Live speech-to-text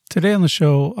Today on the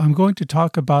show, I'm going to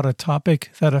talk about a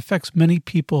topic that affects many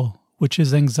people, which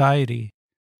is anxiety.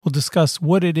 We'll discuss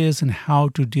what it is and how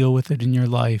to deal with it in your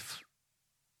life.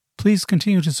 Please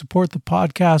continue to support the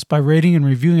podcast by rating and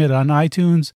reviewing it on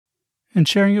iTunes and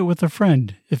sharing it with a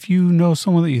friend. If you know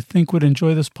someone that you think would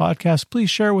enjoy this podcast, please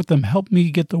share it with them. Help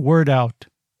me get the word out.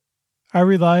 I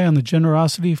rely on the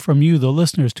generosity from you, the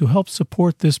listeners, to help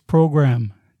support this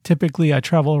program. Typically, I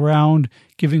travel around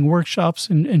giving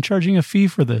workshops and charging a fee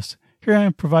for this. Here I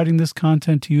am providing this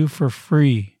content to you for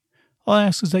free. All I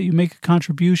ask is that you make a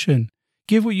contribution.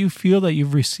 Give what you feel that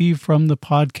you've received from the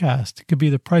podcast. It could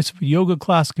be the price of a yoga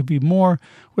class, it could be more,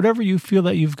 whatever you feel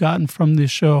that you've gotten from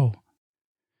this show.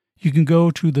 You can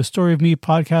go to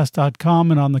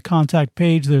thestoryofmepodcast.com, and on the contact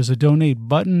page, there's a donate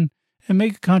button, and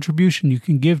make a contribution. You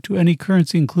can give to any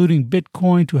currency, including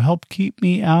Bitcoin, to help keep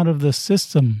me out of the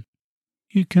system.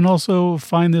 You can also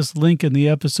find this link in the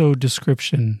episode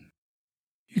description.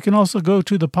 You can also go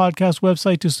to the podcast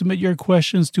website to submit your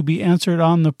questions to be answered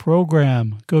on the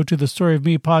program. Go to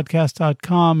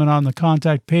thestoryofmepodcast.com, and on the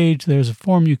contact page, there's a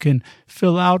form you can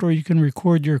fill out, or you can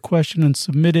record your question and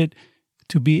submit it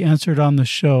to be answered on the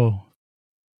show.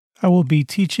 I will be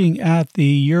teaching at the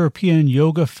European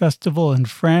Yoga Festival in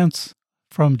France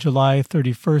from July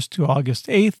 31st to August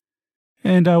 8th,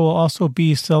 and I will also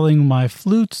be selling my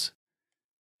flutes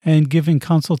and giving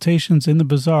consultations in the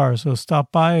bazaar, so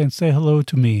stop by and say hello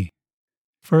to me.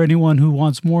 For anyone who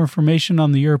wants more information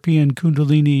on the European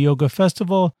Kundalini Yoga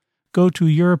Festival, go to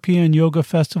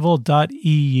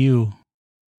europeanyogafestival.eu.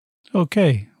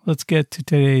 Okay, let's get to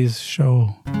today's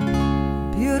show.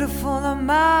 Beautiful am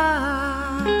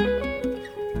I,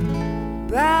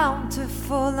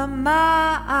 bountiful am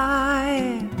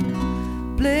I,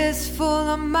 blissful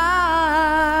am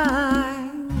I,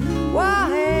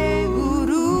 why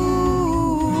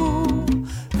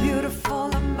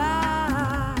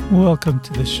Welcome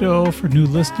to the show. For new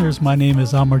listeners, my name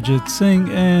is Amarjit Singh,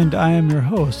 and I am your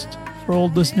host. For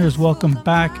old listeners, welcome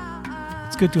back.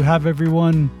 It's good to have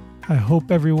everyone. I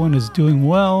hope everyone is doing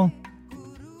well.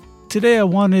 Today, I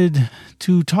wanted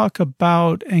to talk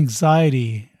about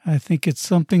anxiety. I think it's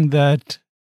something that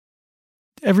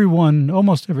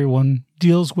almost everyone,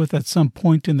 deals with at some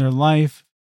point in their life,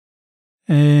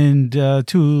 and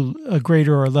to a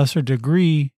greater or lesser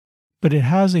degree, but it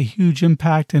has a huge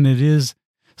impact, and it is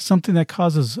something that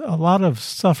causes a lot of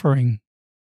suffering.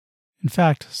 In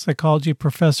fact, psychology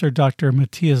professor Dr.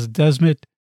 Matthias Desmet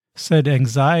said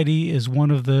anxiety is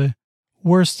one of the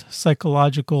worst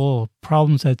psychological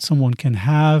problems that someone can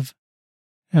have.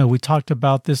 We talked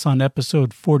about this on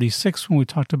episode 46 when we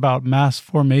talked about mass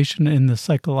formation in the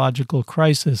psychological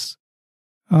crisis.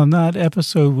 On that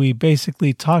episode, we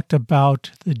basically talked about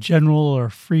the general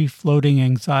or free-floating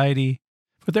anxiety,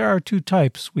 but there are two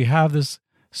types. We have this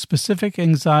specific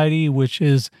anxiety, which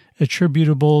is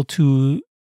attributable to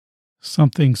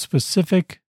something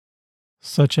specific,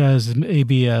 such as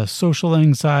maybe a social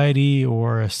anxiety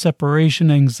or a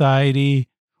separation anxiety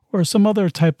or some other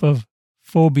type of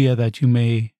phobia that you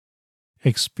may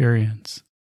experience.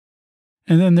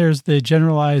 And then there's the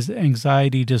generalized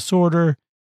anxiety disorder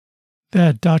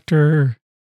that Dr.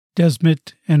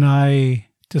 Desmet and I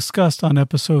discussed on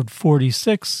episode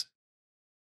 46.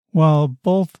 While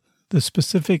both the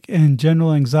specific and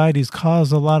general anxieties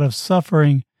cause a lot of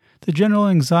suffering, the general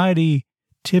anxiety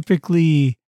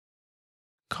typically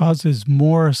causes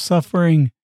more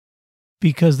suffering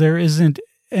because there isn't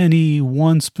any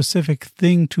one specific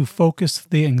thing to focus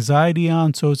the anxiety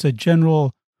on. So it's a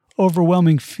general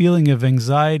overwhelming feeling of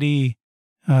anxiety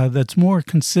that's more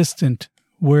consistent,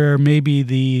 where maybe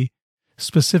the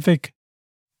specific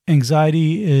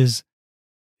anxiety is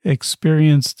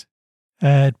experienced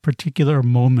at particular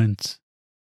moments.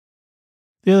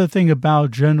 The other thing about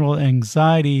general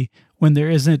anxiety, when there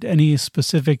isn't any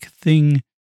specific thing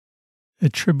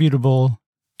attributable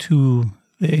to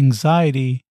the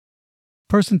anxiety,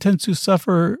 a person tends to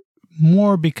suffer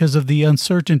more because of the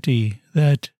uncertainty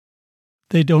that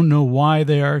they don't know why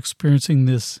they are experiencing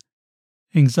this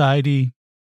anxiety.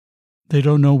 They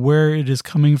don't know where it is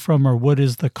coming from or what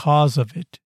is the cause of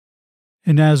it.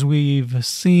 And as we've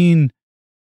seen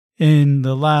in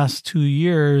the last 2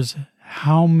 years,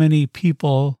 how many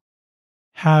people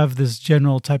have this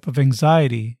general type of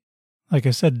anxiety. Like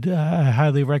I said, I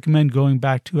highly recommend going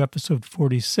back to episode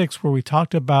 46, where we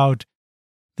talked about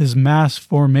this mass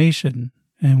formation.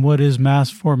 And what is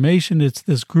mass formation? It's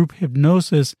this group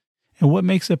hypnosis. And what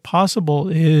makes it possible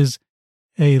is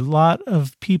a lot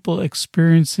of people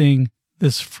experiencing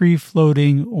this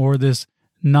free-floating or this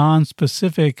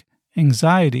non-specific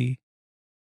anxiety.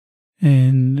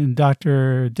 And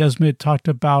Dr. Desmet talked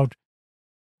about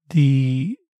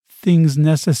the things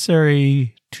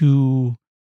necessary to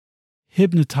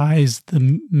hypnotize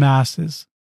the masses.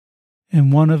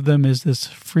 And one of them is this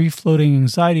free-floating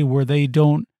anxiety where they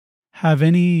don't have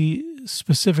any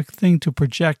specific thing to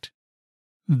project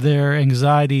their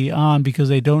anxiety on because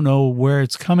they don't know where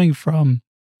it's coming from.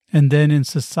 And then in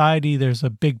society, there's a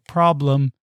big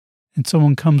problem and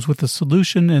someone comes with a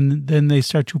solution, and then they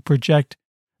start to project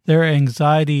their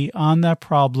anxiety on that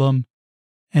problem.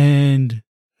 And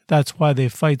that's why they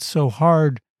fight so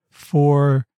hard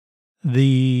for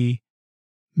the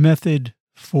method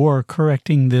for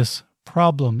correcting this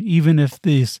problem. Even if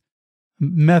this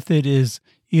method is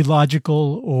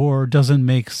illogical or doesn't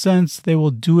make sense, they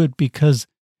will do it because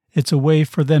it's a way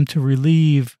for them to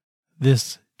relieve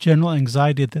this general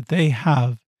anxiety that they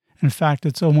have. In fact,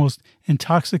 it's almost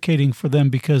intoxicating for them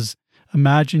because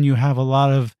imagine you have a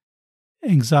lot of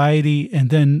anxiety and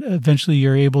then eventually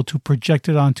you're able to project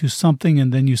it onto something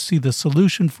and then you see the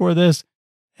solution for this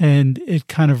and it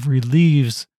kind of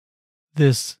relieves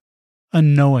this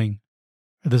unknowing,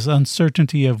 this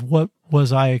uncertainty of what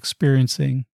was I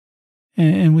experiencing.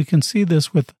 And we can see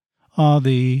this with all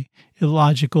the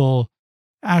illogical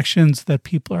actions that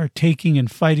people are taking and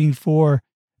fighting for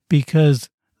because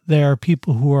there are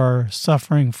people who are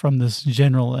suffering from this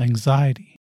general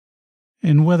anxiety.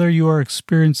 And whether you are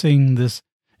experiencing this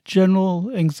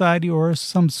general anxiety or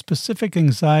some specific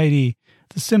anxiety,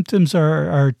 the symptoms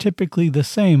are typically the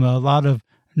same. A lot of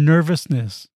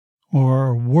nervousness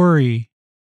or worry,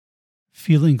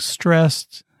 feeling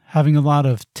stressed, having a lot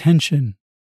of tension,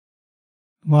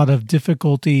 a lot of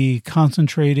difficulty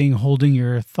concentrating, holding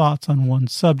your thoughts on one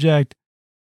subject,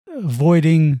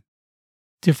 avoiding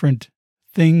different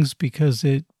things because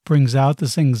it brings out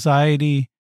this anxiety.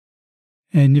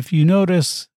 And if you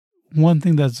notice, one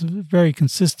thing that's very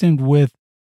consistent with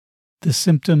the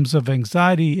symptoms of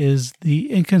anxiety is the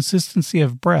inconsistency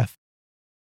of breath.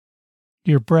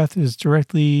 Your breath is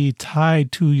directly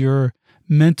tied to your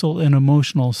mental and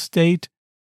emotional state.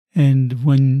 And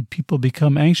when people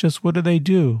become anxious, what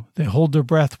do? They hold their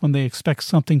breath when they expect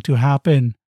something to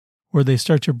happen, or they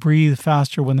start to breathe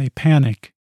faster when they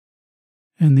panic.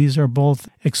 And these are both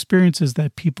experiences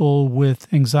that people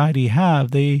with anxiety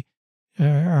have. They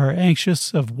are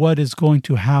anxious of what is going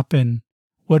to happen,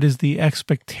 what is the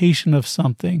expectation of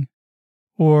something,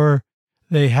 or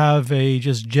they have a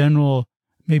just general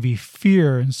maybe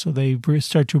fear, and so they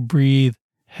start to breathe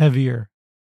heavier.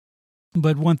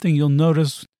 But one thing you'll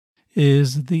notice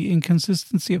is the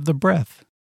inconsistency of the breath.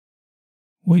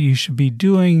 What you should be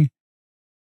doing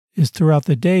is throughout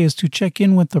the day is to check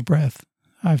in with the breath.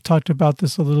 I've talked about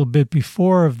this a little bit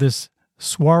before of this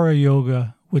Swara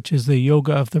Yoga, which is the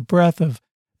yoga of the breath, of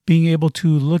being able to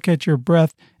look at your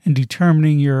breath and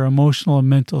determining your emotional and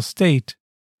mental state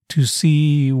to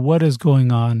see what is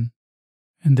going on,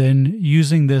 and then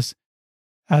using this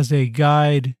as a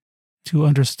guide to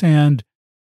understand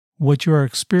what you are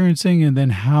experiencing and then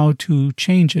how to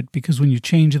change it. Because when you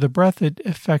change the breath, it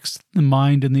affects the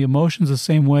mind and the emotions the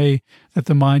same way that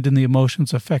the mind and the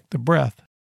emotions affect the breath.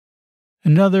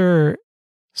 Another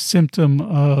symptom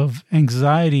of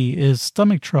anxiety is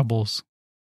stomach troubles.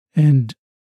 And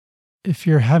if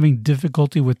you're having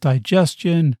difficulty with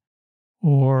digestion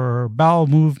or bowel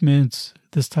movements,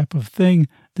 this type of thing,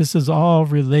 this is all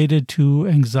related to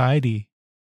anxiety.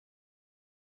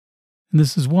 And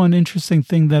this is one interesting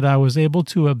thing that I was able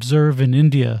to observe in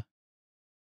India.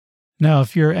 Now,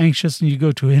 if you're anxious and you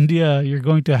go to India, you're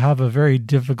going to have a very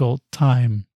difficult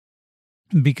time,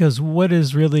 because what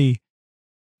is really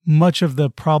much of the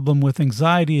problem with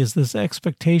anxiety is this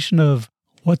expectation of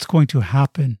what's going to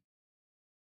happen.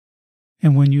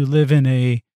 And when you live in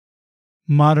a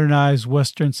modernized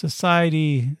Western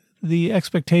society, the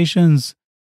expectations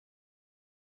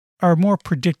are more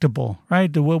predictable,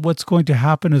 right? What's going to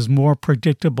happen is more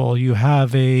predictable. You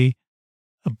have a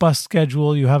bus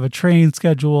schedule, you have a train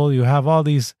schedule, you have all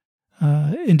these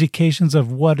indications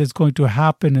of what is going to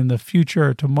happen in the future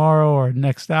or tomorrow or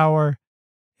next hour.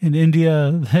 In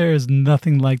India, there is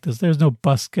nothing like this. There's no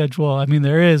bus schedule. I mean,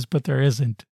 there is, but there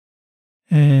isn't.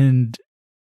 And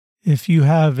if you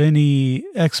have any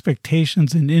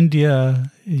expectations in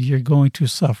India, you're going to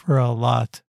suffer a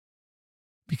lot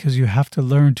because you have to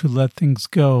learn to let things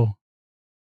go.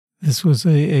 This was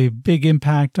a big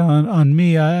impact on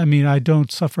me. I mean, I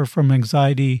don't suffer from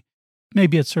anxiety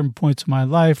maybe at certain points in my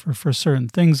life or for certain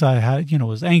things I had,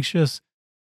 was anxious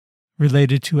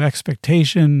related to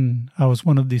expectation. I was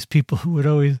one of these people who would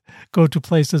always go to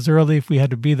places early. If we had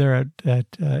to be there at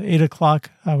 8 o'clock,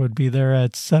 I would be there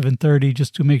at 7:30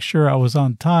 just to make sure I was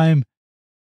on time.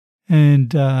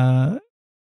 And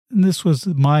this was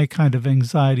my kind of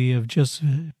anxiety of just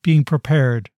being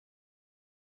prepared.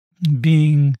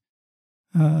 being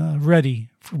ready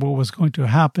for what was going to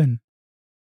happen.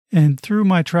 And through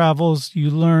my travels, you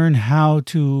learn how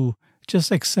to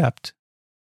just accept,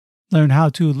 learn how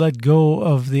to let go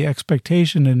of the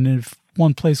expectation. And if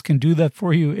one place can do that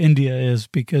for you, India is,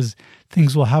 because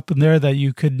things will happen there that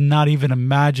you could not even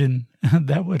imagine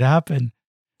that would happen.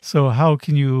 So how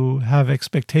can you have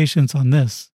expectations on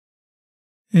this?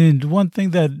 And one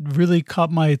thing that really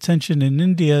caught my attention in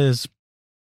India is,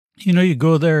 you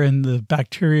go there and the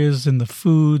bacterias and the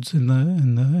foods and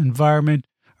the environment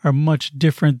are much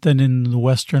different than in the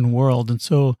Western world. And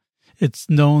so it's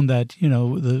known that,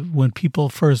 when people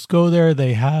first go there,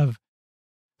 they have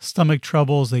stomach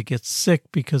troubles, they get sick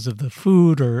because of the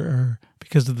food or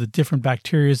because of the different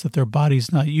bacteria that their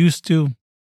body's not used to.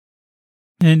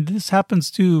 And this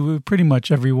happens to pretty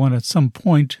much everyone at some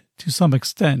point to some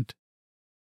extent.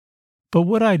 But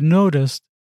what I noticed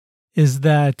is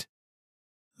that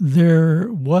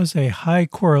there was a high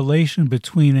correlation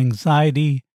between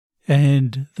anxiety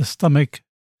and the stomach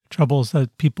troubles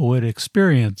that people would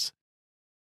experience.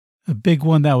 A big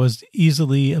one that was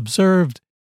easily observed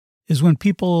is when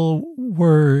people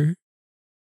were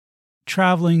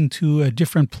traveling to a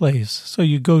different place. So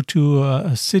you go to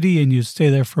a city and you stay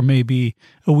there for maybe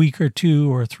a week or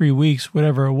 2 or 3 weeks,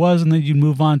 whatever it was, and then you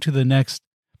move on to the next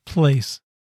place.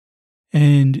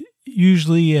 And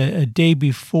usually a day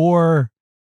before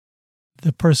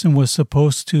the person was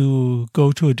supposed to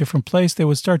go to a different place, they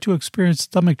would start to experience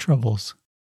stomach troubles.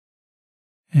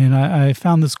 And I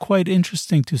found this quite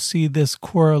interesting to see this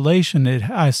correlation.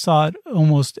 I saw it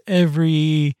almost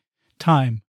every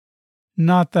time.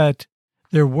 Not that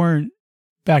there weren't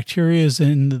bacteria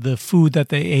in the food that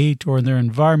they ate or in their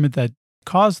environment that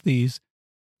caused these,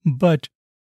 but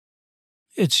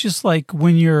it's just like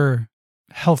when you're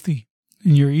healthy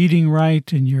and you're eating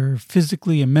right and you're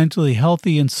physically and mentally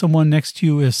healthy and someone next to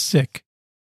you is sick.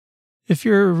 If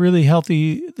you're really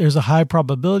healthy, there's a high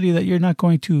probability that you're not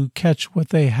going to catch what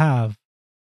they have.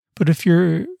 But if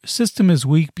your system is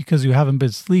weak because you haven't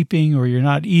been sleeping or you're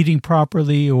not eating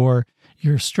properly or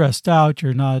you're stressed out,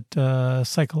 you're not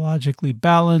psychologically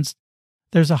balanced,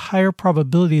 there's a higher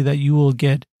probability that you will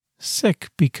get sick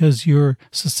because you're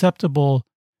susceptible,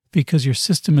 because your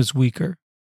system is weaker.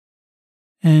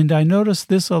 And I noticed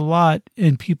this a lot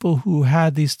in people who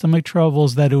had these stomach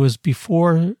troubles, that it was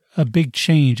before a big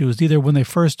change. It was either when they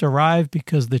first arrived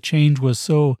because the change was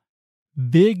so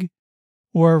big,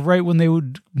 or right when they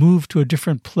would move to a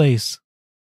different place.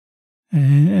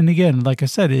 And again, like I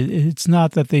said, it's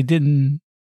not that they didn't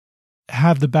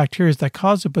have the bacteria that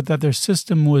caused it, but that their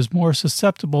system was more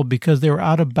susceptible because they were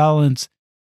out of balance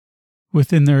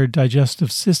within their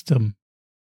digestive system.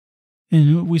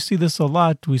 And we see this a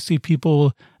lot. We see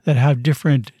people that have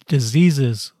different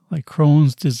diseases like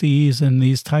Crohn's disease, and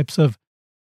these types of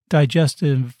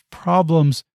digestive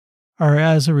problems are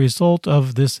as a result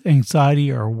of this anxiety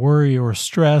or worry or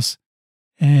stress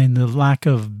and the lack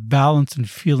of balance and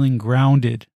feeling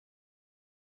grounded.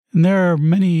 And there are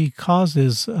many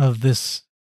causes of this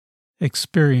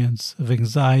experience of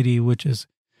anxiety, which is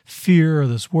fear or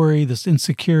this worry, this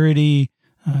insecurity,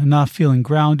 not feeling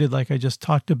grounded like I just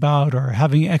talked about, or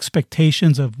having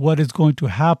expectations of what is going to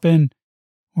happen,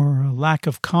 or a lack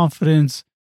of confidence,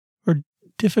 or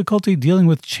difficulty dealing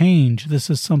with change. This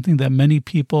is something that many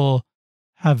people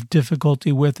have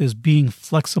difficulty with, is being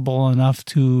flexible enough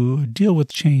to deal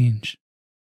with change.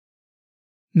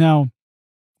 Now,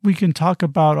 we can talk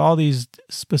about all these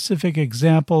specific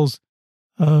examples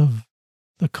of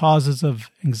the causes of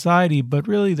anxiety, but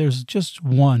really there's just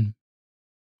one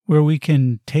where we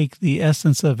can take the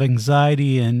essence of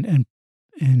anxiety and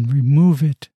remove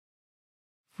it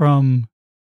from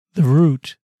the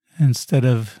root instead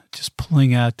of just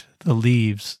pulling at the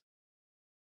leaves.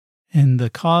 And the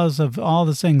cause of all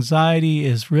this anxiety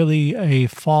is really a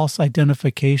false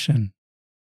identification.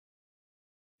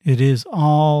 It is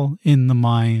all in the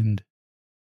mind.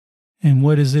 And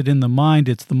what is it in the mind?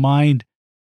 It's the mind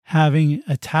having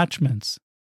attachments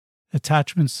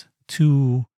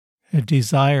to a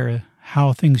desire,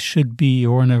 how things should be,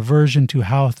 or an aversion to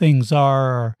how things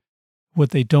are, or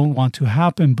what they don't want to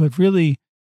happen. But really,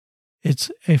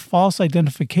 it's a false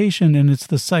identification, and it's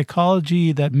the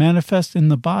psychology that manifests in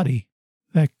the body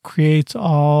that creates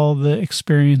all the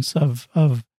experience of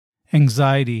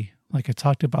anxiety. Like I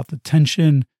talked about, the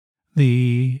tension,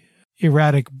 the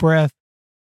erratic breath,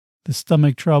 the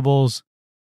stomach troubles,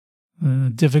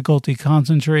 difficulty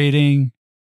concentrating.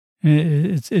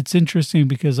 It's interesting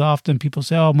because often people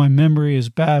say, oh, my memory is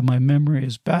bad,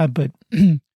 but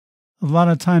a lot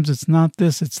of times it's not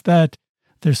this, it's that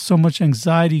there's so much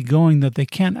anxiety going that they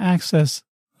can't access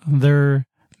their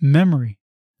memory.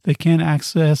 They can't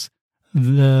access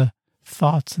the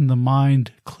thoughts in the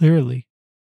mind clearly.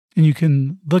 And you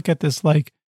can look at this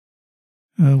like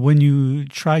when you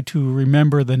try to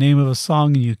remember the name of a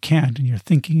song and you can't, and you're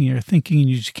thinking, and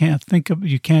you just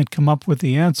you can't come up with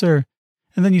the answer,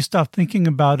 and then you stop thinking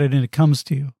about it and it comes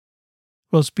to you.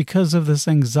 Well, it's because of this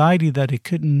anxiety that it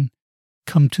couldn't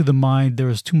come to the mind. There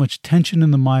was too much tension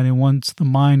in the mind, and once the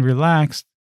mind relaxed,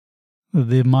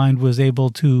 the mind was able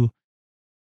to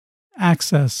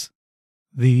access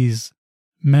these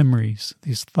memories,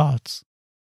 these thoughts.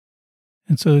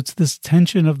 And so it's this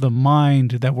tension of the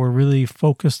mind that we're really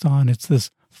focused on. It's this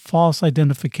false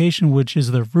identification, which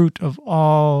is the root of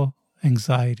all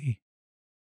anxiety.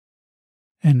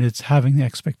 And it's having the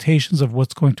expectations of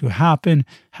what's going to happen,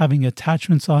 having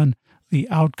attachments on the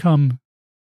outcome.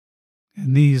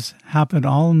 And these happen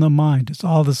all in the mind. It's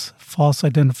all this false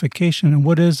identification. And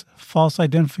what is false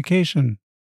identification?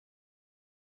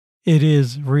 It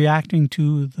is reacting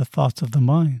to the thoughts of the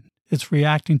mind. It's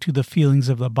reacting to the feelings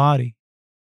of the body.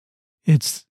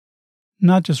 It's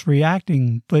not just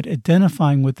reacting, but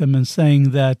identifying with them and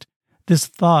saying that this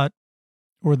thought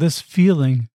or this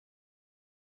feeling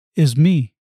is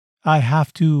me. I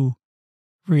have to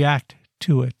react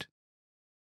to it.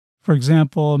 For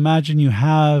example, imagine you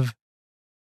have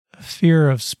a fear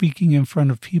of speaking in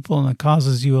front of people and it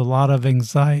causes you a lot of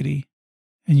anxiety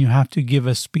and you have to give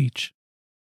a speech.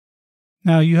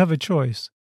 Now you have a choice.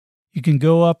 You can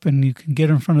go up and you can get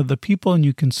in front of the people and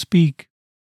you can speak,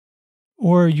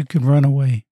 or you can run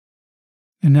away.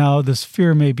 And now this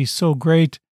fear may be so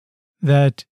great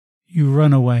that you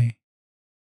run away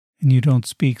and you don't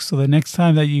speak. So the next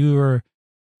time that you are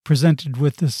presented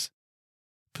with this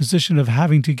position of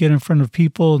having to get in front of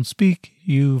people and speak,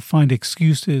 you find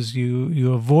excuses,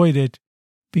 you avoid it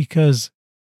because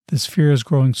this fear is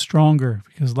growing stronger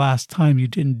because last time you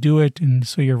didn't do it, and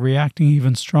so you're reacting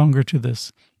even stronger to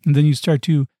this. And then you start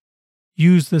to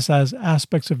use this as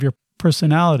aspects of your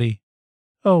personality.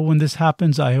 Oh, when this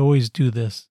happens, I always do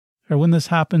this. Or when this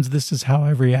happens, this is how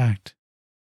I react.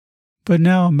 But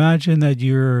now imagine that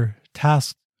you're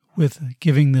tasked with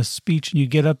giving this speech and you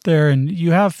get up there and you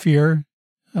have fear.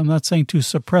 I'm not saying to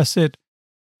suppress it.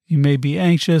 You may be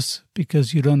anxious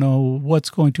because you don't know what's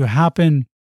going to happen.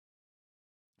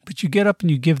 But you get up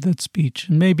and you give that speech.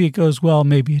 And maybe it goes well,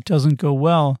 maybe it doesn't go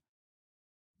well.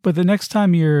 But the next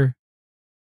time you're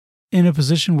in a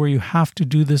position where you have to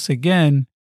do this again,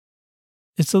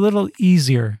 it's a little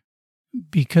easier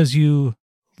because you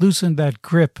loosen that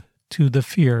grip to the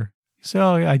fear. You say,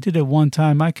 oh, I did it one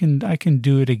time, I can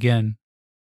do it again.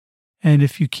 And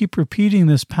if you keep repeating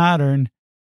this pattern,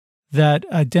 that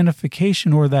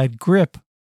identification or that grip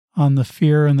on the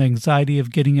fear and the anxiety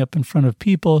of getting up in front of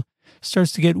people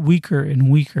starts to get weaker and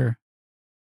weaker.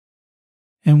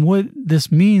 And what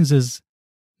this means is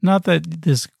not that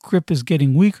this grip is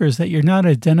getting weaker, is that you're not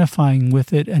identifying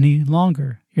with it any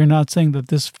longer. You're not saying that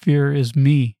this fear is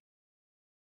me.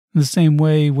 In the same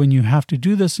way, when you have to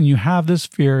do this and you have this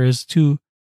fear, is to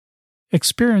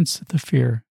experience the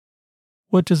fear.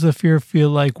 What does the fear feel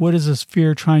like? What is this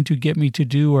fear trying to get me to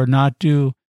do or not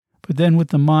do? But then with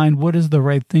the mind, what is the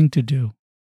right thing to do?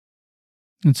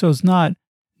 And so it's not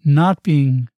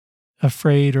being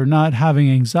afraid or not having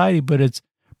anxiety, but it's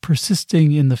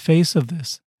persisting in the face of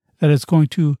this, that it's going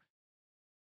to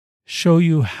show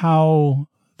you how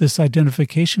this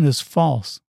identification is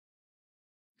false.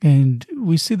 And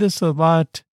we see this a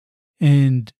lot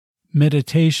in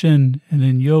meditation and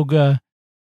in yoga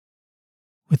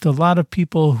with a lot of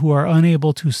people who are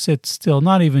unable to sit still,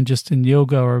 not even just in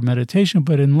yoga or meditation,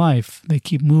 but in life. They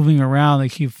keep moving around, they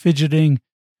keep fidgeting.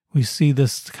 We see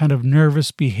this kind of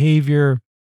nervous behavior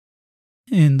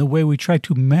in the way we try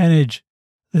to manage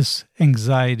this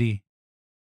anxiety.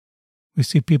 We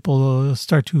see people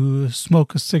start to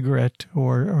smoke a cigarette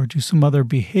or do some other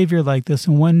behavior like this.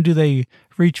 And when do they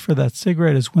reach for that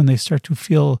cigarette is when they start to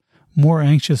feel more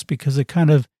anxious because it kind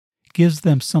of gives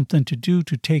them something to do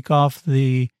to take off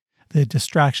the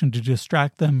distraction, to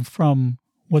distract them from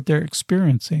what they're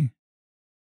experiencing.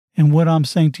 And what I'm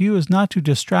saying to you is not to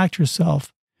distract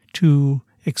yourself, to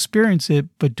experience it,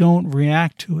 but don't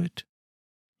react to it.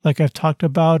 Like I've talked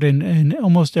about in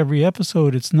almost every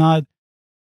episode, it's not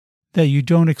that you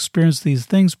don't experience these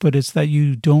things, but it's that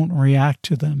you don't react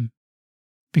to them.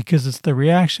 Because it's the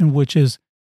reaction which is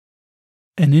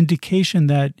an indication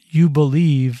that you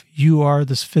believe you are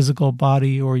this physical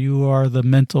body, or you are the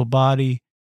mental body,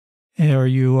 or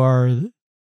you are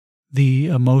the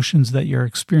emotions that you're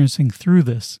experiencing through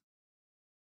this.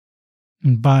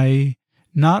 And by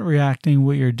not reacting,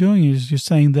 what you're doing is you're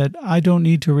saying that I don't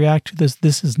need to react to this.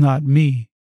 This is not me.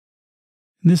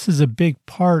 And this is a big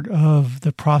part of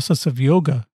the process of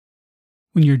yoga.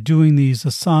 When you're doing these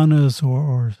asanas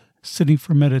or sitting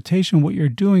for meditation, what you're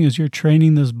doing is you're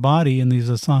training this body in these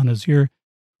asanas. You're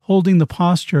holding the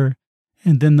posture,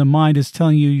 and then the mind is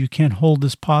telling you you can't hold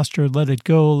this posture, let it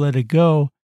go, let it go.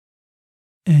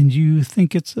 And you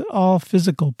think it's all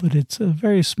physical, but it's a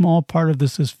very small part of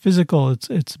this is physical.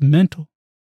 It's mental,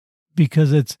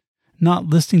 because it's not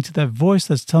listening to that voice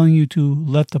that's telling you to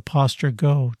let the posture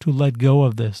go, to let go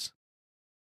of this.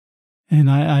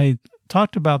 And I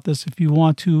talked about this. If you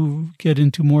want to get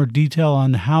into more detail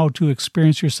on how to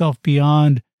experience yourself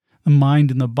beyond the mind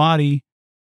and the body,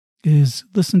 is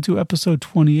listen to episode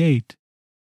 28.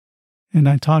 And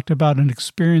I talked about an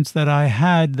experience that I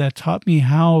had that taught me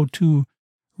how to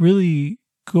really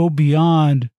go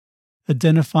beyond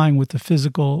identifying with the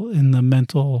physical and the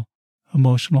mental,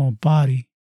 emotional body.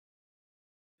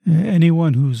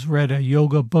 Anyone who's read a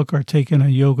yoga book or taken a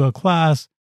yoga class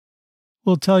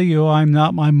will tell you, I'm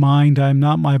not my mind, I'm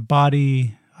not my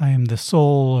body, I am the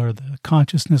soul or the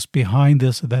consciousness behind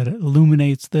this that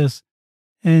illuminates this.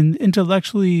 And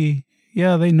intellectually,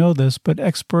 yeah, they know this, but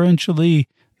experientially,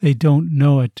 they don't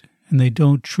know it and they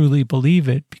don't truly believe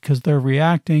it because they're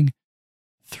reacting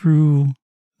through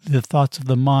the thoughts of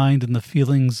the mind and the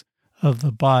feelings of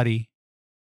the body.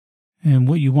 And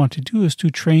what you want to do is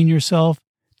to train yourself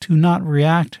to not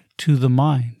react to the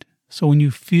mind. So when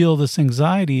you feel this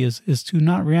anxiety is to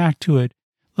not react to it.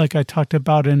 Like I talked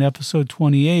about in episode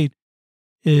 28,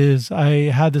 is I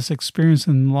had this experience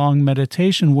in long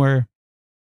meditation where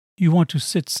you want to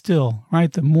sit still,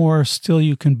 right? The more still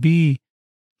you can be,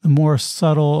 the more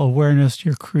subtle awareness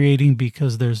you're creating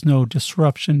because there's no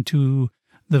disruption to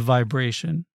the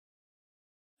vibration.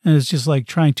 And it's just like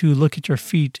trying to look at your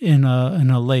feet in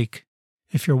a lake.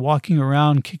 If you're walking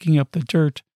around kicking up the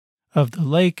dirt of the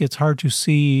lake, it's hard to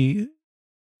see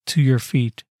to your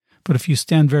feet. But if you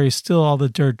stand very still, all the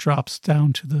dirt drops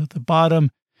down to the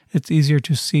bottom. It's easier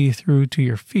to see through to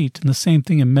your feet. And the same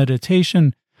thing in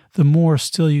meditation, the more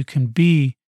still you can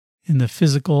be in the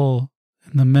physical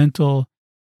and the mental,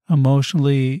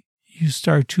 emotionally, you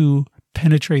start to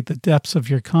penetrate the depths of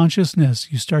your consciousness.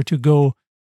 You start to go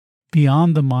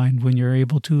beyond the mind when you're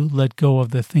able to let go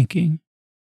of the thinking.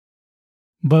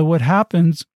 But what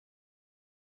happens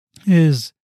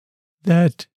is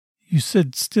that you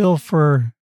sit still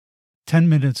for 10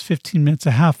 minutes, 15 minutes,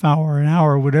 a half hour, an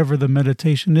hour, whatever the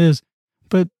meditation is.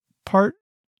 But part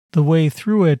the way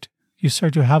through it, you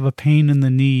start to have a pain in the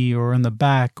knee or in the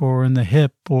back or in the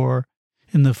hip or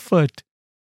in the foot,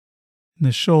 in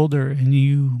the shoulder, and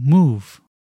you move.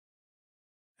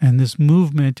 And this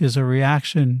movement is a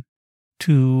reaction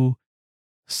to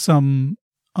some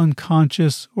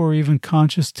unconscious or even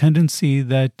conscious tendency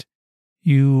that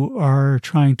you are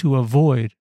trying to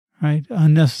avoid, right?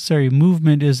 Unnecessary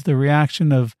movement is the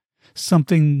reaction of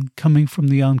something coming from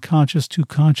the unconscious to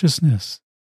consciousness.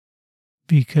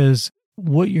 Because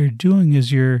what you're doing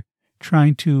is you're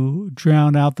trying to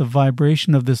drown out the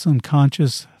vibration of this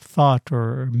unconscious thought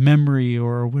or memory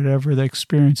or whatever the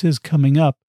experience is coming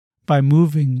up by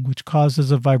moving, which causes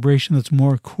a vibration that's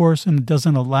more coarse and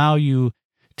doesn't allow you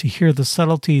to hear the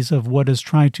subtleties of what is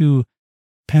trying to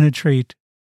penetrate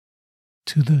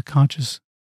to the conscious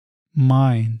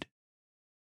mind.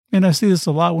 And I see this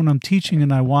a lot when I'm teaching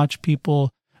and I watch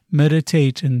people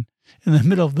meditate, and in the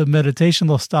middle of the meditation,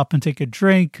 they'll stop and take a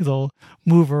drink, they'll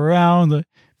move around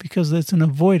because it's an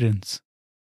avoidance.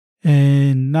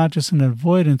 And not just an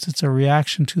avoidance, it's a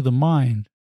reaction to the mind.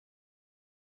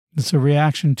 It's a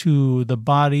reaction to the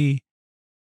body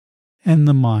and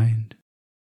the mind.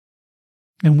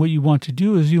 And what you want to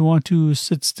do is you want to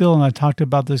sit still. And I talked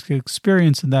about this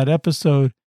experience in that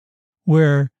episode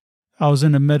where I was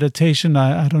in a meditation.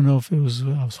 I don't know if it was,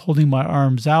 I was holding my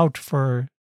arms out for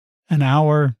an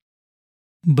hour,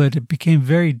 but it became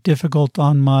very difficult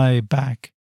on my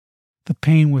back. The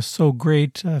pain was so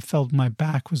great. I felt my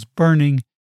back was burning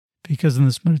because in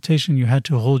this meditation you had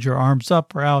to hold your arms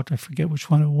up or out. I forget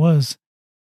which one it was.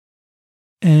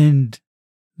 And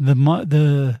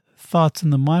the thoughts in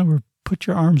the mind were, put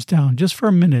your arms down just for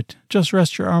a minute. Just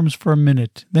rest your arms for a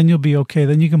minute. Then you'll be okay.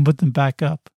 Then you can put them back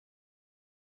up.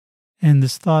 And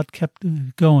this thought kept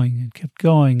going and kept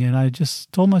going. And I just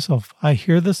told myself, I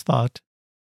hear this thought,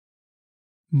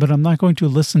 but I'm not going to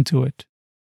listen to it.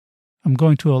 I'm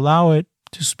going to allow it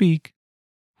to speak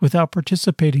without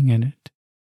participating in it.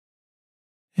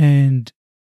 And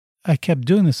I kept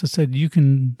doing this. I said, you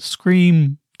can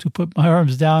scream to put my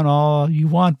arms down all you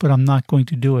want, but I'm not going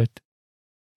to do it.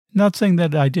 Not saying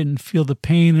that I didn't feel the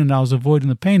pain and I was avoiding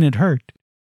the pain. It hurt.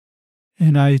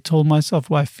 And I told myself,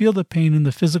 well, I feel the pain in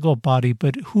the physical body,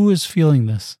 but who is feeling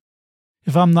this?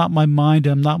 If I'm not my mind,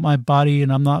 I'm not my body,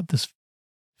 and I'm not this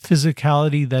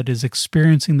physicality that is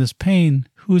experiencing this pain,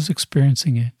 who's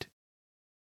experiencing it?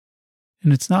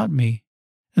 And it's not me.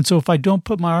 And so if I don't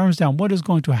put my arms down, what is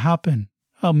going to happen?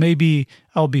 Maybe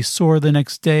I'll be sore the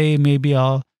next day. Maybe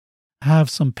I'll have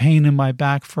some pain in my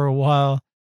back for a while.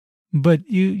 But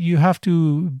you have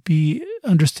to be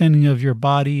understanding of your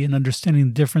body and understanding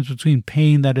the difference between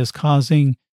pain that is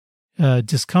causing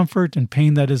discomfort and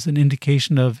pain that is an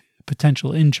indication of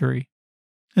potential injury.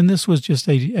 And this was just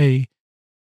a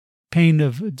pain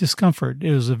of discomfort.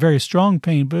 It was a very strong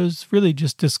pain, but it was really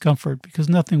just discomfort because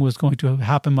nothing was going to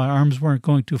happen. My arms weren't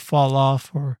going to fall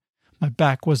off or my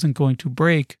back wasn't going to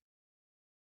break.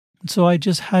 And so I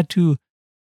just had to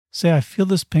say, I feel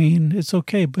this pain. It's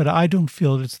okay, but I don't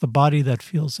feel it. It's the body that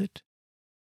feels it.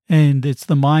 And it's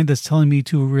the mind that's telling me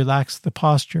to relax the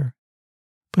posture.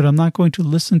 But I'm not going to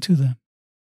listen to them.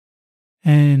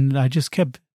 And I just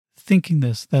kept thinking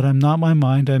this, that I'm not my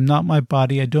mind, I'm not my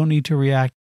body, I don't need to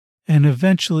react. And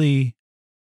eventually,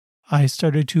 I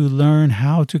started to learn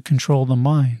how to control the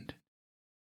mind.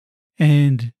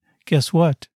 And guess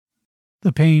what?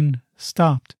 The pain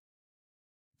stopped.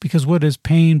 Because what is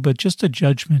pain but just a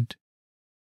judgment?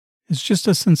 It's just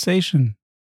a sensation.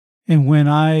 And when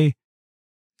I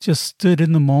just stood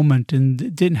in the moment and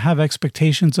didn't have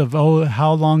expectations of,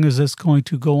 how long is this going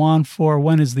to go on for?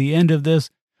 When is the end of this?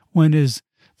 When is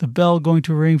the bell going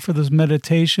to ring for this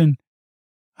meditation?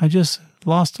 I just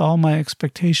lost all my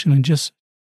expectation and just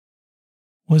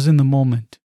was in the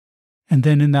moment. And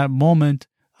then in that moment,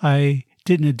 I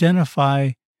didn't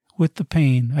identify with the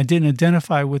pain. I didn't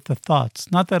identify with the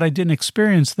thoughts. Not that I didn't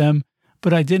experience them,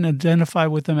 but I didn't identify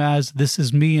with them as this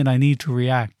is me and I need to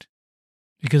react.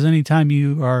 Because anytime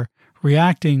you are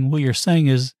reacting, what you're saying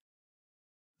is,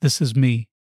 this is me.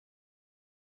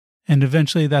 And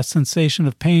eventually that sensation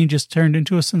of pain just turned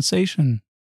into a sensation.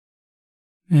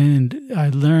 And I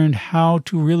learned how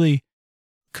to really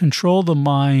control the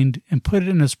mind and put it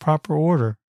in its proper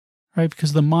order, right?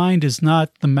 Because the mind is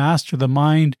not the master. The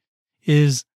mind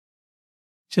is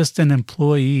just an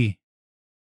employee.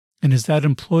 And is that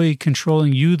employee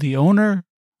controlling you, the owner,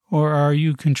 or are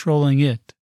you controlling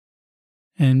it?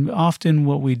 And often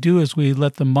what we do is we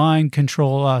let the mind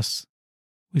control us.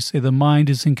 We say the mind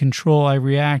is in control. I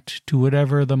react to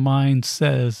whatever the mind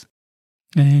says.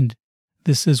 And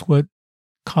this is what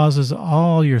causes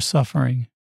all your suffering.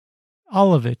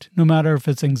 All of it, no matter if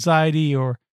it's anxiety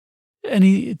or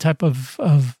any type of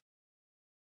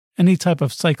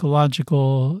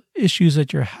psychological issues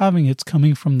that you're having, it's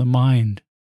coming from the mind.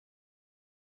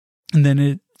 And then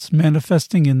it's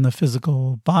manifesting in the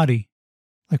physical body,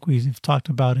 like we've talked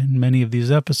about in many of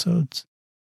these episodes.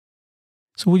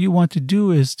 So what you want to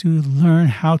do is to learn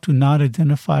how to not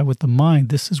identify with the mind.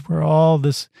 This is where all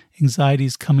this anxiety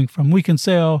is coming from. We can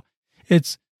say,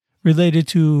 it's related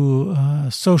to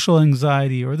social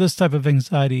anxiety or this type of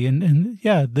anxiety. And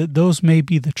those may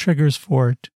be the triggers for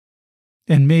it.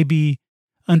 And maybe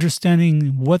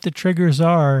understanding what the triggers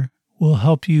are will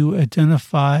help you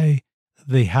identify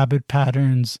the habit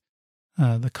patterns,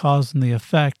 the cause and the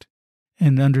effect,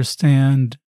 and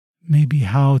understand maybe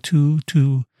how to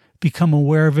become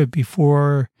aware of it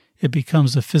before it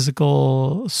becomes a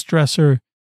physical stressor.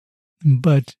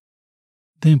 But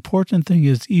the important thing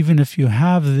is, even if you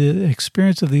have the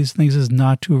experience of these things, is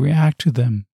not to react to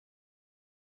them.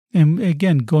 And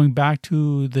again, going back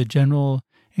to the general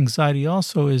anxiety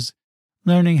also is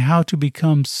learning how to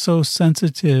become so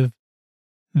sensitive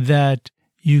that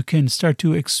you can start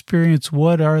to experience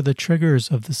what are the triggers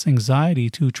of this anxiety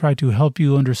to try to help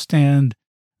you understand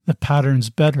the patterns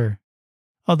better.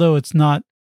 Although it's not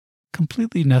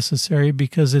completely necessary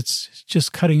because it's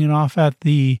just cutting it off at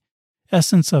the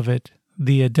essence of it,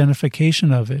 the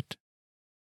identification of it.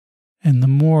 And the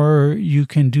more you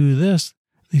can do this,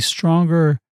 the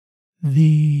stronger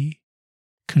the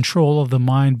control of the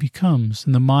mind becomes.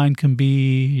 And the mind can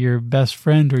be your best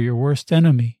friend or your worst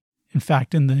enemy. In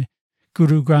fact, in the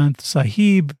Guru Granth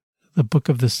Sahib, the book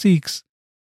of the Sikhs,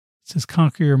 it says,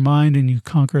 conquer your mind and you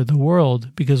conquer the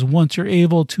world. Because once you're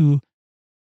able to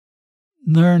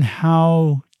learn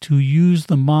how to use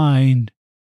the mind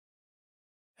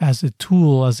as a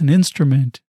tool, as an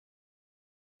instrument,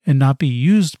 and not be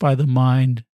used by the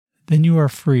mind, then you are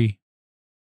free.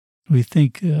 We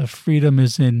think freedom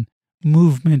is in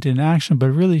movement and action,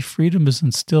 but really freedom is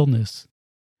in stillness.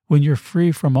 When you're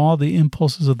free from all the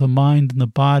impulses of the mind and the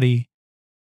body,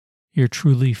 you're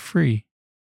truly free.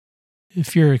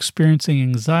 If you're experiencing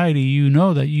anxiety, you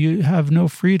know that you have no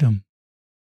freedom.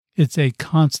 It's a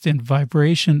constant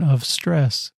vibration of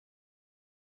stress.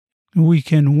 We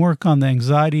can work on the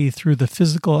anxiety through the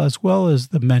physical as well as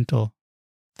the mental.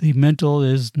 The mental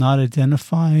is not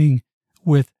identifying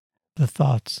with the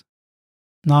thoughts,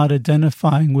 not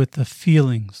identifying with the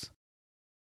feelings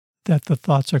that the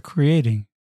thoughts are creating,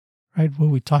 right? What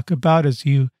we talk about is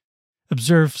you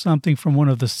observe something from one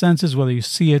of the senses, whether you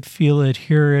see it, feel it,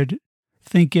 hear it,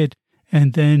 think it,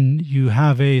 and then you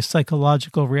have a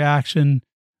psychological reaction,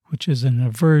 which is an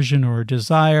aversion or a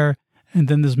desire, and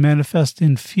then this manifests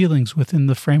in feelings within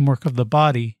the framework of the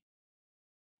body.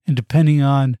 And depending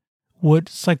on what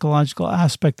psychological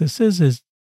aspect this is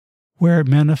where it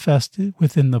manifests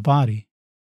within the body.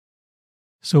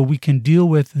 So we can deal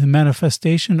with the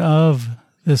manifestation of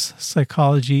this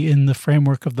psychology in the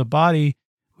framework of the body.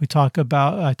 I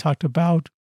talked about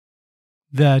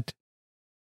that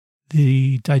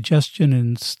the digestion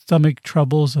and stomach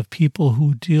troubles of people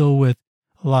who deal with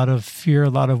a lot of fear, a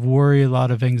lot of worry, a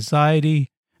lot of anxiety.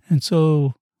 And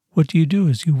so what do?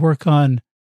 Is you work on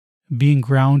being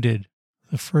grounded,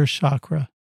 the first chakra.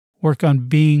 Work on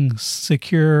being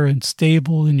secure and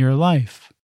stable in your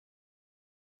life.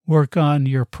 Work on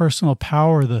your personal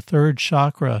power, the third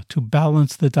chakra, to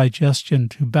balance the digestion,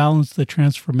 to balance the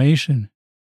transformation.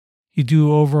 You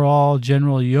do overall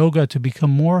general yoga to become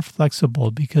more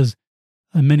flexible because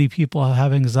many people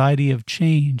have anxiety of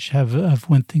change, of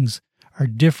when things are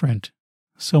different.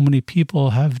 So many people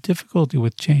have difficulty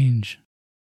with change.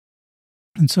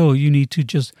 And so you need to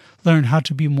just learn how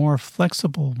to be more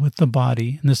flexible with the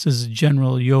body. And this is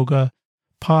general yoga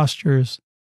postures.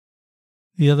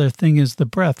 The other thing is the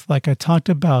breath, like I talked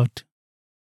about.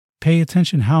 Pay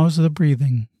attention. How is the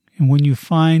breathing? And when you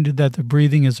find that the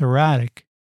breathing is erratic,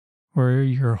 or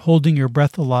you're holding your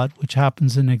breath a lot, which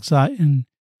happens in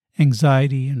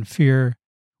anxiety and fear,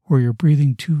 or you're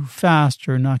breathing too fast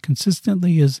or not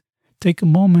consistently, is take a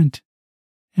moment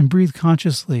and breathe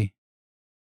consciously.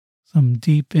 Some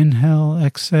deep inhale,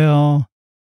 exhale.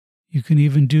 You can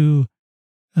even do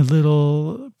a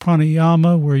little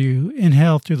pranayama where you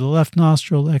inhale through the left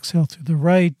nostril, exhale through the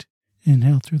right,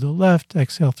 inhale through the left,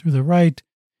 exhale through the right,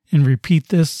 and repeat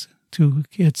this to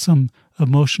get some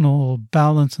emotional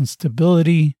balance and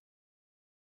stability.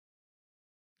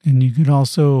 And you can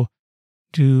also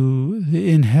do the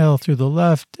inhale through the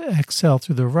left, exhale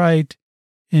through the right,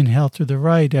 inhale through the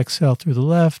right, exhale through the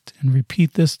left, and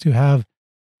repeat this to have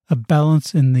a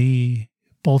balance in the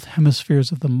both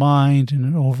hemispheres of the mind and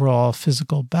an overall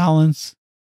physical balance.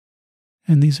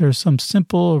 And these are some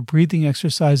simple breathing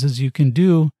exercises you can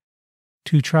do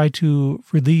to try to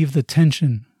relieve the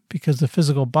tension, because the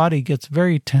physical body gets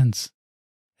very tense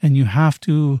and you have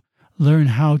to learn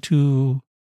how to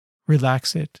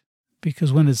relax it,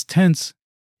 because when it's tense,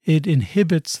 it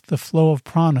inhibits the flow of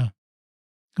prana.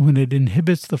 When it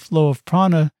inhibits the flow of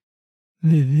prana,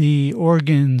 the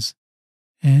organs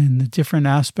and the different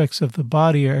aspects of the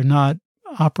body are not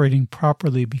operating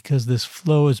properly because this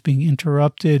flow is being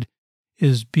interrupted,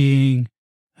 is being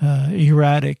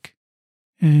erratic.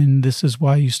 And this is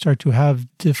why you start to have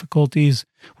difficulties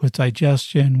with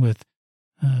digestion, with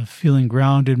feeling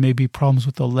grounded, maybe problems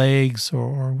with the legs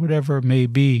or whatever it may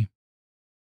be.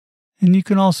 And you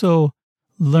can also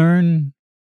learn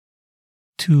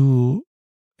to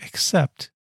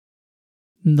accept,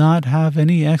 not have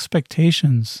any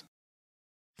expectations.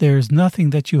 There's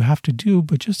nothing that you have to do,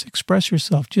 but just express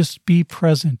yourself. Just be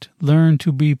present. Learn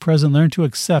to be present. Learn to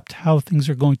accept how things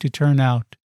are going to turn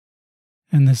out.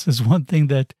 And this is one thing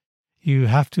that you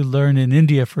have to learn in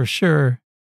India for sure,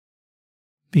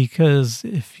 because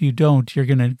if you don't, you're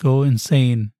going to go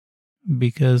insane,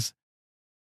 because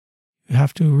you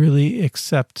have to really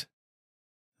accept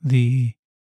the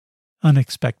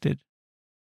unexpected.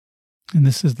 And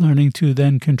this is learning to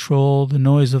then control the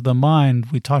noise of the mind.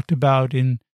 We talked about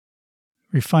in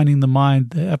Refining the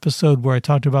Mind, the episode where I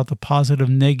talked about the positive,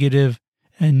 negative,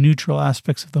 and neutral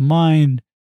aspects of the mind.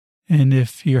 And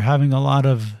if you're having a lot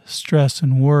of stress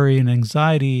and worry and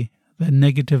anxiety, that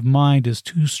negative mind is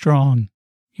too strong.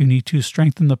 You need to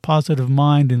strengthen the positive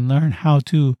mind and learn how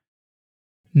to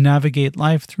navigate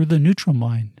life through the neutral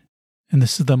mind. And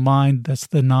this is the mind that's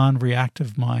the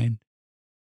non-reactive mind.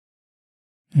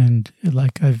 And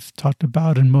like I've talked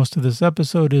about in most of this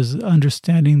episode, is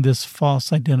understanding this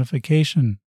false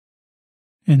identification.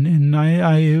 And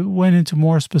I went into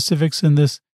more specifics in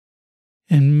this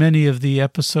in many of the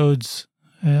episodes.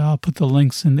 I'll put the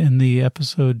links in the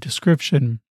episode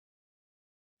description.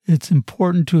 It's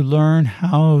important to learn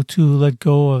how to let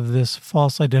go of this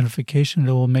false identification.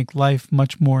 It will make life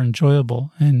much more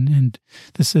enjoyable. And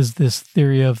this is this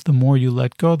theory of the more you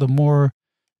let go, the more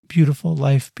beautiful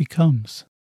life becomes.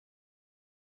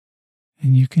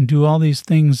 And you can do all these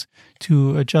things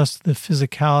to adjust the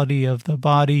physicality of the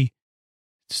body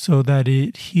so that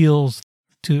it heals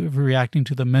reacting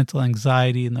to the mental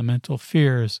anxiety and the mental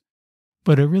fears.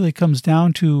 But it really comes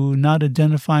down to not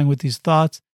identifying with these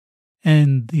thoughts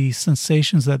and the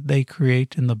sensations that they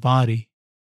create in the body.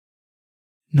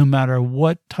 No matter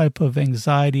what type of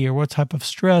anxiety or what type of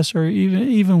stress or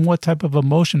even what type of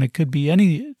emotion, it could be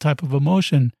any type of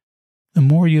emotion, the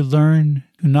more you learn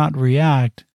to not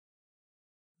react,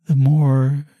 the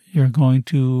more you're going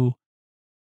to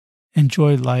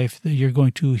enjoy life, that you're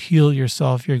going to heal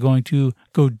yourself, you're going to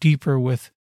go deeper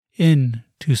within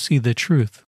to see the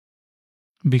truth.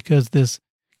 Because this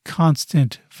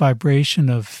constant vibration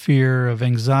of fear, of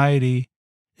anxiety,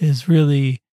 is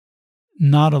really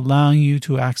not allowing you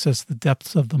to access the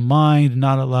depths of the mind,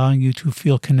 not allowing you to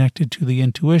feel connected to the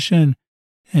intuition,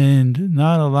 and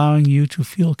not allowing you to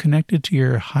feel connected to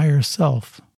your higher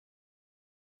self.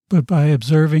 But by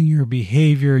observing your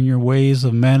behavior and your ways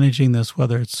of managing this,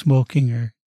 whether it's smoking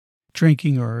or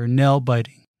drinking or nail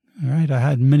biting, all right, I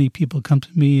had many people come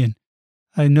to me and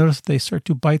I noticed they start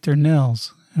to bite their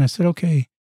nails. And I said, okay,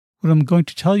 what I'm going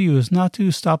to tell you is not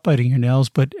to stop biting your nails,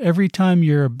 but every time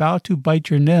you're about to bite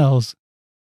your nails,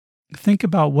 think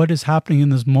about what is happening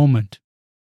in this moment.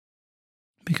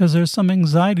 Because there's some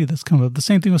anxiety that's come up. The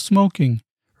same thing with smoking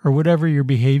or whatever your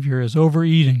behavior is,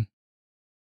 overeating.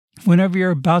 Whenever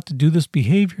you're about to do this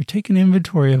behavior, take an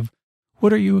inventory of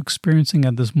what are you experiencing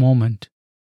at this moment.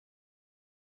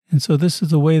 And so this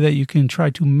is a way that you can try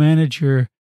to manage your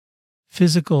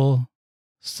physical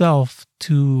self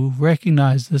to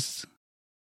recognize this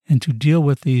and to deal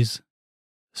with these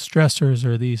stressors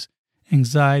or these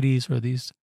anxieties or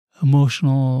these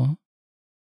emotional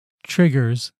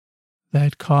triggers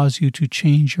that cause you to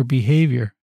change your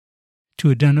behavior, to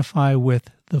identify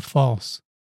with the false.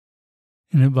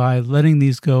 And by letting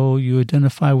these go, you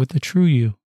identify with the true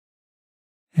you,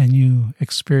 and you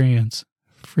experience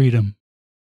freedom.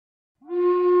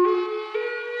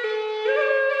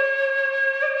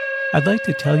 I'd like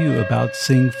to tell you about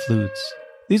Sing Flutes.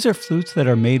 These are flutes that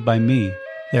are made by me.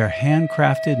 They are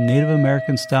handcrafted Native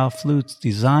American style flutes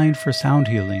designed for sound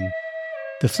healing.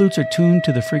 The flutes are tuned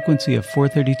to the frequency of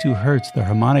 432 Hz, the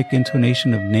harmonic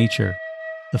intonation of nature.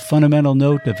 The fundamental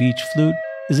note of each flute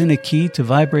is in a key to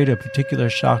vibrate a particular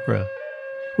chakra.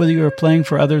 Whether you are playing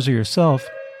for others or yourself,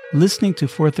 listening to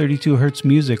 432 Hz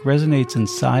music resonates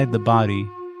inside the body.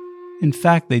 In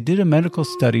fact, they did a medical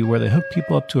study where they hooked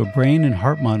people up to a brain and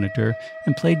heart monitor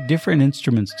and played different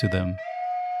instruments to them.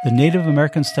 The Native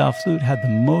American style flute had the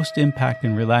most impact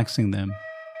in relaxing them.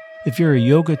 If you're a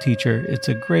yoga teacher, it's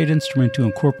a great instrument to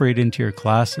incorporate into your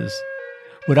classes.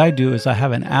 What I do is I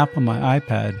have an app on my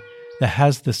iPad that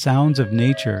has the sounds of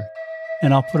nature,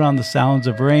 and I'll put on the sounds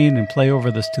of rain and play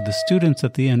over this to the students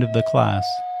at the end of the class.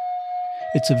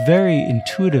 It's a very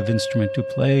intuitive instrument to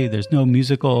play. There's no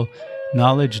musical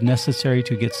knowledge necessary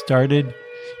to get started.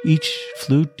 Each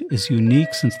flute is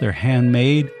unique since they're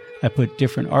handmade. I put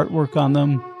different artwork on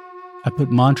them. I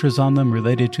put mantras on them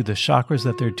related to the chakras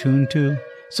that they're tuned to.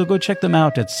 So go check them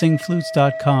out at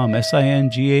singflutes.com,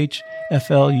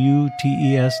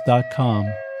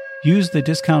 SINGHFLUTES.com. Use the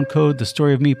discount code The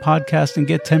Story of Me Podcast and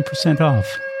get 10%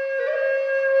 off.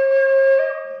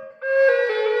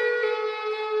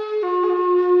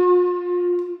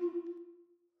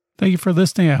 Thank you for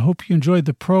listening. I hope you enjoyed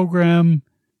the program.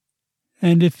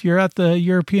 And if you're at the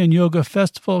European Yoga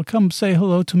Festival, come say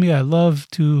hello to me. I love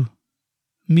to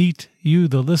meet you,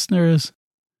 the listeners.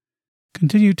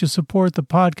 Continue to support the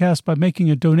podcast by making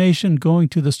a donation, going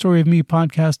to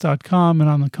thestoryofmepodcast.com, and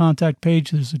on the contact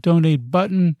page, there's a donate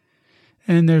button.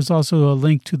 And there's also a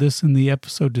link to this in the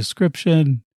episode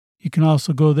description. You can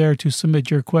also go there to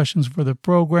submit your questions for the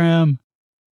program.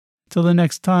 Till the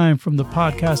next time, from the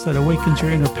podcast that awakens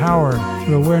your inner power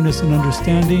through awareness and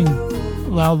understanding,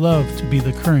 allow love to be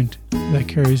the current that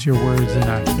carries your words and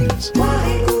actions.